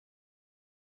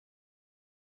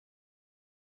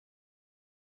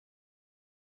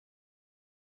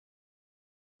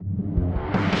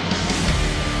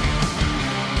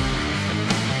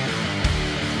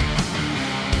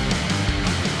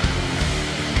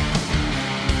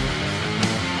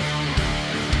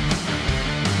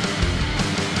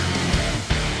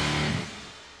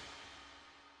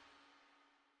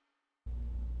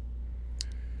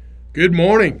Good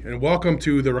morning and welcome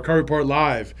to the Recovery Report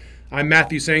Live. I'm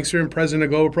Matthew Sangster, President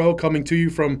of GlobalPro, coming to you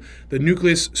from the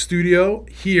Nucleus studio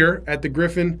here at the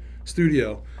Griffin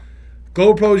studio.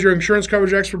 GlobalPro is your insurance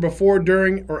coverage expert before,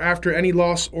 during, or after any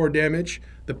loss or damage.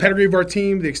 The pedigree of our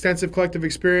team, the extensive collective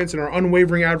experience, and our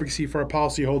unwavering advocacy for our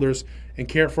policyholders and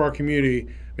care for our community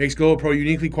makes GlobalPro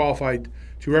uniquely qualified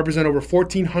to represent over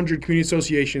 1,400 community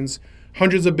associations,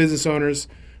 hundreds of business owners,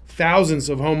 thousands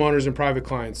of homeowners and private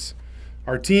clients.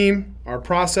 Our team, our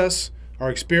process, our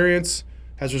experience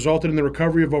has resulted in the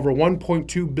recovery of over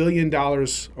 $1.2 billion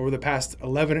over the past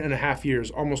 11 and a half years,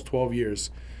 almost 12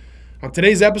 years. On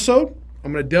today's episode,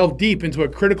 I'm going to delve deep into a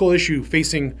critical issue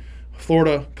facing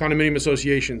Florida condominium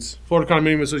associations.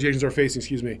 Are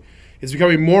facing. It's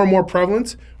becoming more and more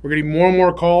prevalent. We're getting more and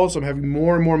more calls. I'm having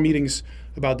more and more meetings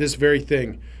about this very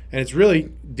thing. And it's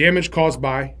really damage caused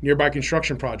by nearby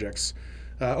construction projects.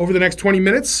 Over the next 20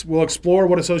 minutes, we'll explore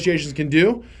what associations can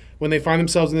do when they find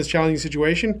themselves in this challenging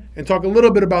situation and talk a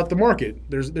little bit about the market.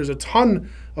 There's a ton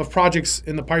of projects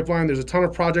in the pipeline. There's a ton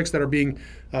of projects that are being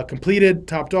completed,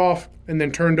 topped off, and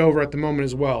then turned over at the moment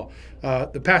as well.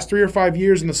 The past 3 or 5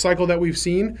 years in the cycle that we've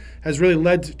seen has really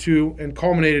led to and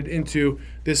culminated into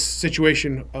this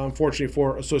situation, unfortunately,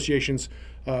 for associations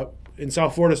in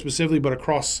South Florida specifically, but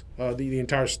across the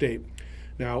entire state.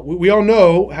 Now, we all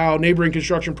know how neighboring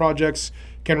construction projects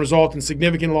can result in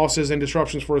significant losses and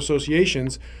disruptions for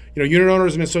associations. Unit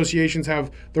owners and associations have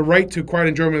the right to quiet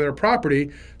enjoyment of their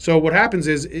property. So what happens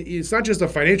is it's not just a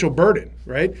financial burden,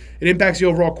 right? It impacts the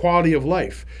overall quality of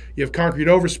life. You have concrete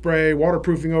overspray,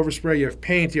 waterproofing overspray, you have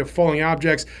paint, you have falling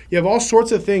objects. You have all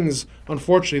sorts of things,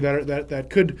 unfortunately, that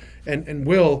could and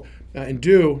will and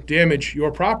do damage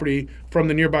your property from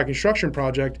the nearby construction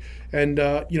project. And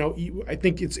I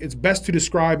think it's best to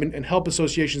describe and help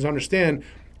associations understand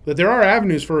that there are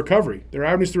avenues for recovery. There are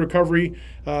avenues to recovery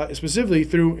specifically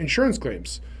through insurance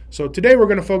claims. So today we're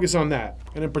going to focus on that.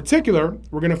 And in particular,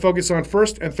 we're going to focus on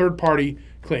first and third party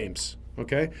claims.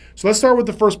 Okay, so let's start with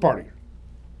the first party.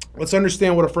 Let's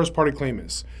understand what a first party claim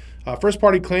is. First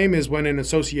party claim is when an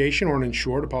association or an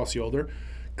insured, a policyholder,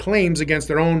 claims against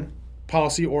their own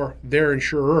policy or their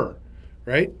insurer,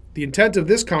 right? The intent of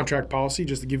this contract policy,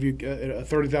 just to give you a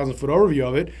 30,000-foot overview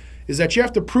of it, is that you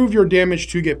have to prove your damage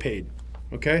to get paid.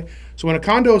 Okay, so when a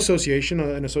condo association,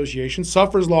 an association,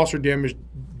 suffers loss or damage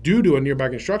due to a nearby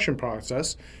construction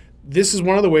process, this is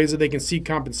one of the ways that they can seek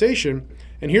compensation.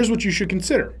 And here's what you should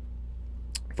consider.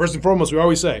 First and foremost, we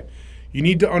always say, you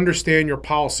need to understand your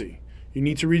policy. You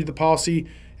need to read the policy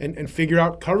and figure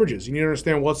out coverages. You need to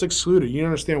understand what's excluded. You need to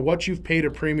understand what you've paid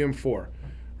a premium for,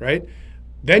 right?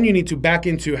 Then you need to back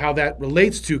into how that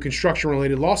relates to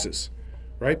construction-related losses.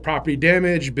 Right? Property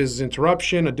damage, business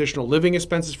interruption, additional living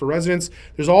expenses for residents.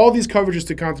 There's all these coverages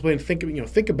to contemplate and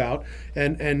think about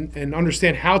and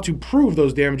understand how to prove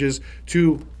those damages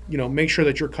to make sure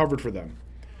that you're covered for them.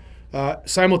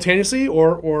 Simultaneously,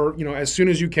 or as soon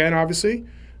as you can, obviously,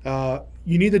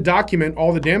 you need to document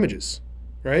all the damages.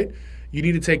 Right? You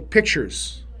need to take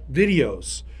pictures,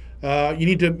 videos. You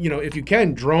need to if you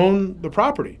can, drone the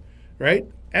property. Right?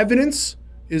 Evidence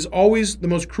is always the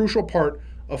most crucial part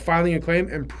of filing a claim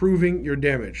and proving your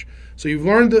damage. So you've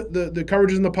learned the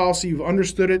coverages in the policy, you've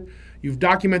understood it, you've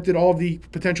documented all of the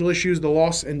potential issues, the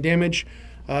loss and damage.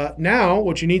 Now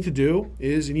what you need to do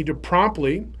is you need to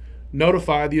promptly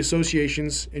notify the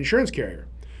association's insurance carrier.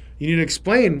 You need to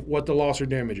explain what the loss or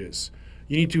damage is.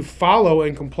 You need to follow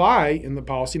and comply in the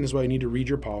policy, and this is why you need to read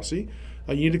your policy.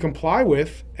 You need to comply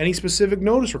with any specific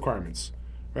notice requirements,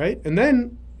 right? And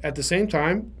then at the same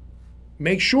time,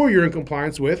 make sure you're in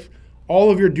compliance with all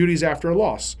of your duties after a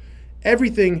loss.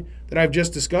 Everything that I've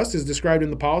just discussed is described in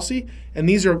the policy, and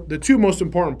these are the two most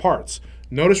important parts: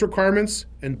 notice requirements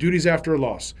and duties after a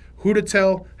loss. Who to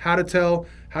tell, how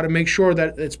to make sure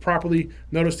that it's properly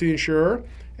noticed to the insurer,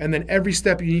 and then every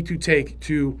step you need to take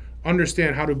to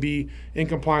understand how to be in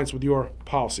compliance with your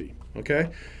policy. Okay?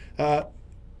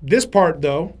 This part,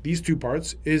 though, these two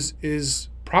parts, is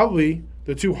probably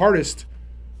the two hardest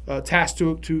tasks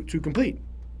to complete,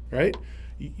 right?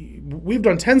 We've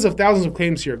done tens of thousands of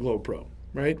claims here at GlobalPro,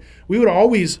 right? We would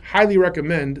always highly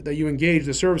recommend that you engage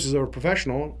the services of a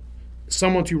professional,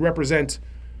 someone to represent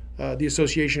the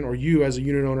association or you as a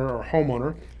unit owner or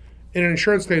homeowner in an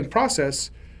insurance claims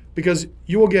process, because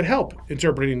you will get help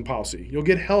interpreting the policy. You'll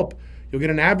get help. You'll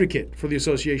get an advocate for the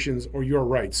associations or your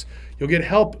rights. You'll get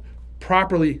help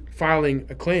properly filing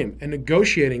a claim and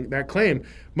negotiating that claim.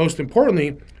 Most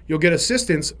importantly, you'll get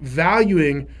assistance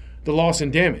valuing the loss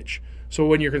and damage. So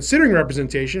when you're considering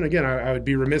representation, again, I would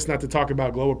be remiss not to talk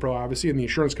about GlobalPro, obviously, and the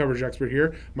insurance coverage expert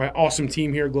here, my awesome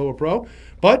team here at GlobalPro.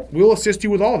 But we'll assist you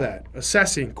with all that,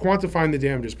 assessing, quantifying the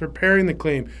damages, preparing the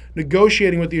claim,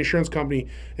 negotiating with the insurance company,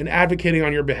 and advocating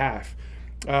on your behalf.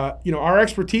 Our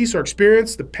expertise, our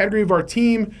experience, the pedigree of our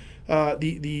team,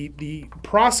 the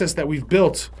process that we've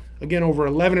built, again, over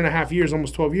 11 and a half years,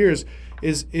 almost 12 years,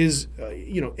 is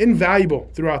invaluable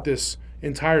throughout this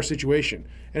entire situation.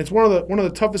 And it's one of the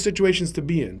toughest situations to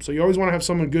be in. So you always want to have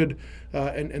someone good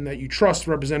and that you trust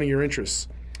representing your interests.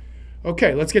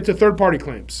 Okay, let's get to third-party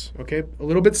claims. Okay, a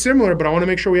little bit similar, but I want to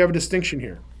make sure we have a distinction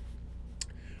here.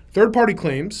 Third-party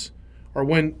claims are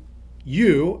when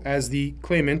you, as the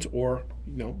claimant or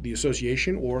the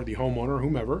association or the homeowner or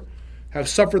whomever, have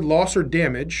suffered loss or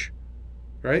damage,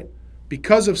 right,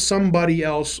 because of somebody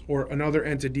else or another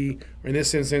entity, or in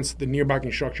this instance, the nearby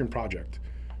construction project.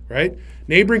 Right?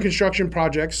 Neighboring construction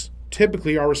projects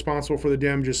typically are responsible for the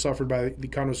damages suffered by the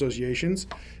condo associations,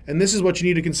 and this is what you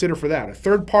need to consider for that. A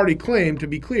third-party claim, to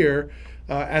be clear,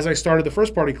 as I started the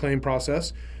first-party claim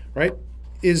process, right,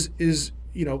 is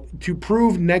to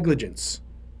prove negligence,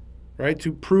 right?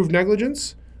 To prove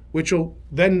negligence, which will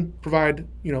then provide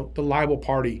the liable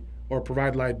party or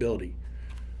provide liability.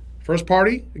 First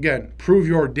party, again, prove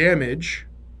your damage.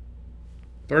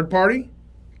 Third party,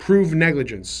 prove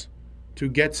negligence to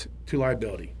get to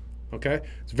liability. Okay,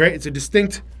 it's a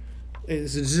distinctly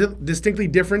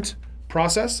different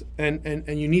process, and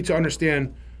you need to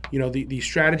understand the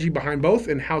strategy behind both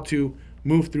and how to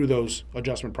move through those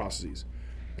adjustment processes.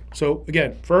 So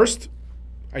again, first,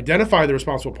 identify the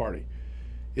responsible party.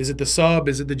 Is it the sub?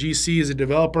 Is it the GC? Is it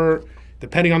developer?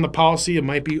 Depending on the policy, it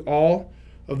might be all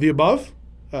of the above.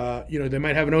 They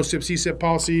might have an OSIP CSIP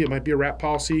policy. It might be a RAP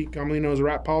policy, commonly known as a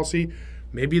RAP policy.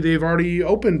 Maybe they've already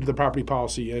opened the property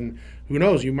policy, and who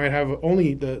knows, you might have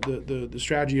only the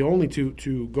strategy only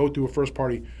to go through a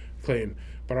first-party claim.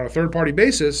 But on a third-party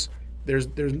basis, there's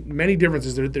many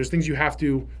differences. There's things you have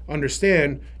to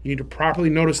understand. You need to properly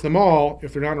notice them all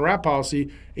if they're not in a RAP policy,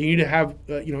 and you need to have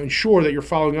ensure that you're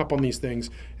following up on these things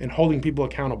and holding people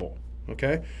accountable.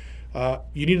 Okay,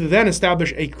 you need to then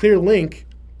establish a clear link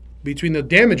between the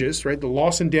damages, right, the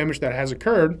loss and damage that has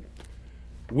occurred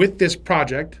with this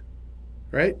project.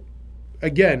 Right?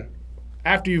 Again,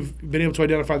 after you've been able to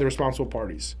identify the responsible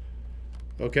parties.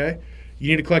 Okay? You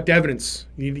need to collect evidence.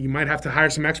 You might have to hire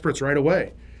some experts right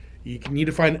away. You need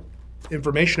to find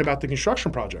information about the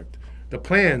construction project, the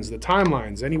plans, the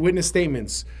timelines, any witness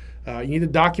statements. You need to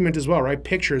document as well, right?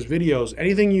 Pictures, videos,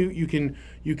 anything you can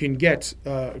get,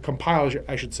 compile,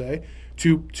 I should say,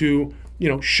 to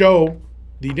show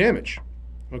the damage.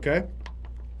 Okay?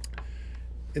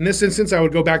 In this instance, I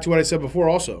would go back to what I said before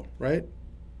also, right?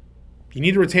 You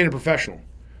need to retain a professional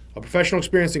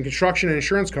experience in construction and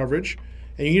insurance coverage,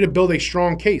 and you need to build a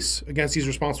strong case against these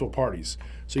responsible parties.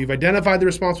 So you've identified the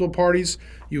responsible parties,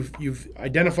 you've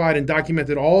identified and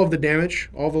documented all of the damage,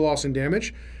 all the loss and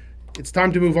damage. It's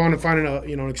time to move on and find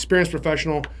an experienced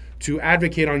professional to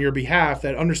advocate on your behalf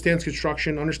that understands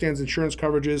construction, understands insurance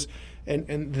coverages,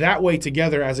 and that way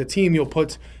together as a team you'll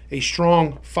put a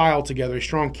strong file together, a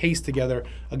strong case together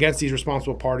against these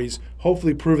responsible parties,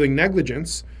 hopefully proving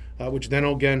negligence, which then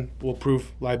again will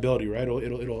prove liability, right?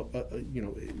 It'll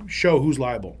show who's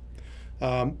liable.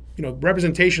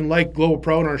 Representation like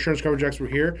GlobalPro and our insurance coverage expert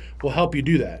here will help you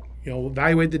do that.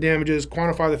 Evaluate the damages,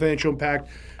 quantify the financial impact,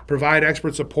 provide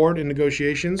expert support in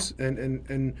negotiations,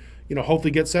 and hopefully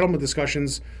get settlement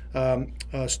discussions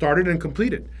started and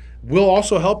completed. We'll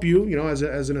also help you,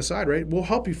 as an aside, right? We'll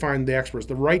help you find the experts,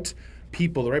 the right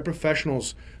people, the right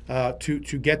professionals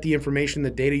to get the information,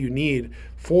 the data you need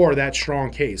for that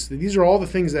strong case. These are all the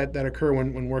things that occur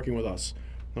when working with us.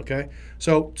 Okay,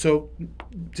 so to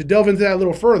delve into that a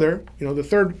little further, the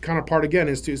third kind of part again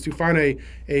is to find a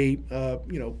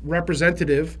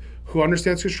representative who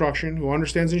understands construction, who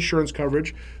understands insurance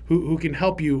coverage, who can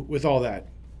help you with all that.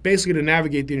 Basically, to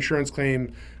navigate the insurance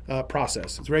claim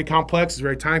process. It's very complex. It's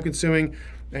very time consuming,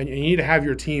 and you need to have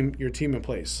your team in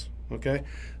place. Okay.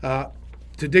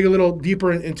 To dig a little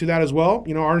deeper into that as well,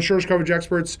 our insurance coverage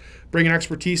experts bring an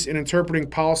expertise in interpreting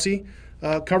policy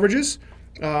coverages,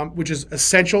 which is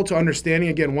essential to understanding,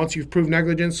 again, once you've proved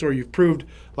negligence or you've proved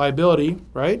liability,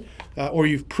 right, or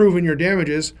you've proven your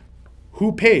damages,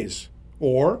 who pays,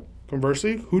 or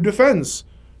conversely, who defends,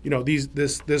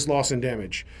 this loss and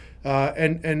damage,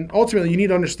 and ultimately you need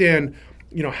to understand,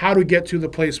 how to get to the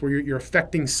place where you're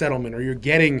affecting settlement or you're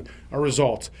getting a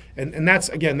result, and that's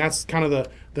kind of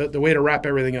the way to wrap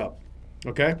everything up.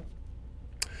 Okay.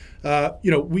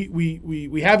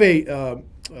 We have a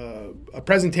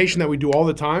presentation that we do all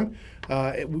the time.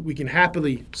 we can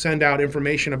happily send out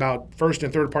information about first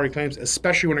and third party claims,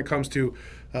 especially when it comes to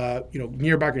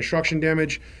nearby construction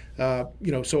damage.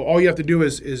 So all you have to do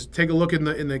is take a look in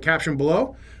the caption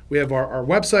below. We have our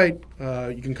website.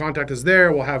 You can contact us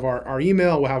there. We'll have our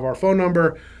email. We'll have our phone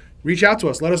number. Reach out to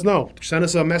us. Let us know. Send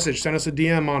us a message. Send us a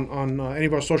DM on any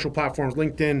of our social platforms,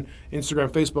 LinkedIn,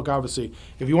 Instagram, Facebook, obviously.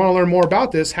 If you want to learn more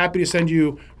about this, happy to send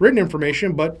you written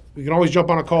information, but you can always jump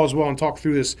on a call as well and talk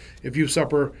through this if you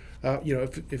suffer,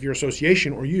 if your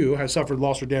association or you has suffered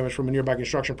loss or damage from a nearby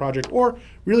construction project, or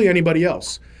really anybody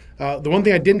else. The one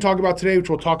thing I didn't talk about today, which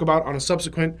we'll talk about on a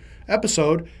subsequent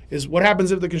episode, is what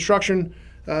happens if the construction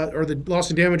or the loss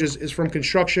and damage is from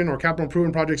construction or capital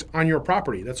improvement projects on your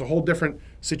property. That's a whole different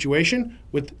situation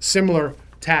with similar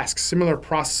tasks, similar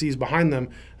processes behind them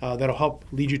that'll help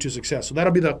lead you to success. So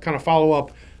that'll be the kind of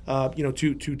follow-up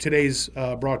to today's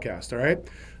broadcast, all right?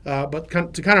 But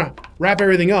to kind of wrap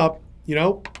everything up,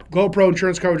 GlobalPro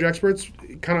insurance coverage experts,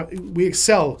 we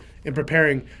excel in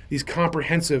preparing these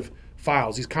comprehensive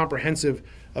files, these comprehensive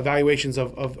evaluations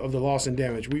of the loss and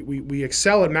damage. We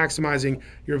excel at maximizing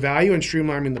your value and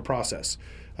streamlining the process.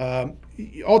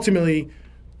 Ultimately,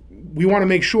 we want to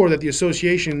make sure that the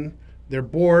association, their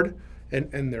board,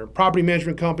 and their property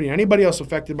management company, anybody else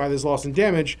affected by this loss and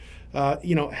damage,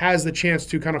 has the chance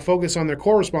to kind of focus on their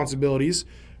core responsibilities,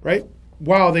 right?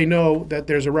 While they know that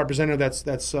there's a representative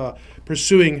that's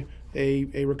pursuing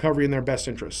a recovery in their best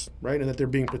interests, right? And that they're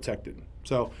being protected.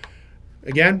 So,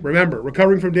 again, remember,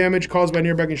 recovering from damage caused by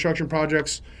nearby construction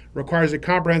projects requires a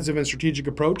comprehensive and strategic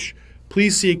approach.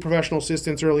 Please seek professional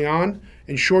assistance early on.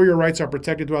 Ensure your rights are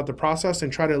protected throughout the process,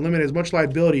 and try to eliminate as much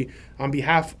liability on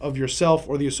behalf of yourself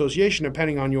or the association,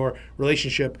 depending on your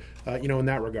relationship, in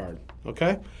that regard.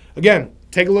 Okay? Again,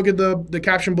 take a look at the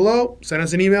caption below. Send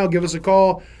us an email. Give us a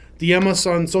call. DM us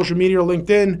on social media or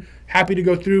LinkedIn. Happy to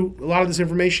go through a lot of this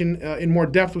information in more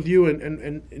depth with you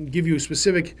and give you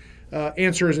specific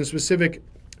answers and specific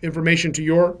information to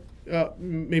your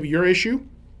maybe your issue.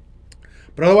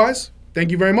 But otherwise,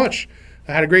 thank you very much.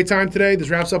 I had a great time today.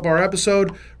 This wraps up our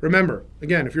episode. Remember,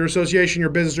 again, if your association, your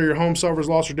business, or your home suffers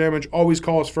loss or damage, always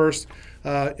call us first.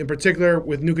 In particular,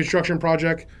 with new construction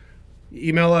project,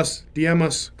 email us, DM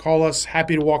us, call us.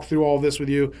 Happy to walk through all of this with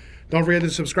you. Don't forget to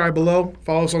subscribe below.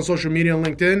 Follow us on social media and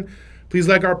LinkedIn. Please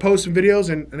like our posts and videos.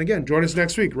 And again, join us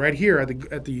next week right here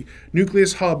at the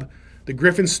Nucleus Hub, the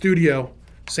Griffin Studio.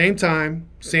 Same time,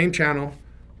 same channel.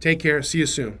 Take care. See you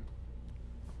soon.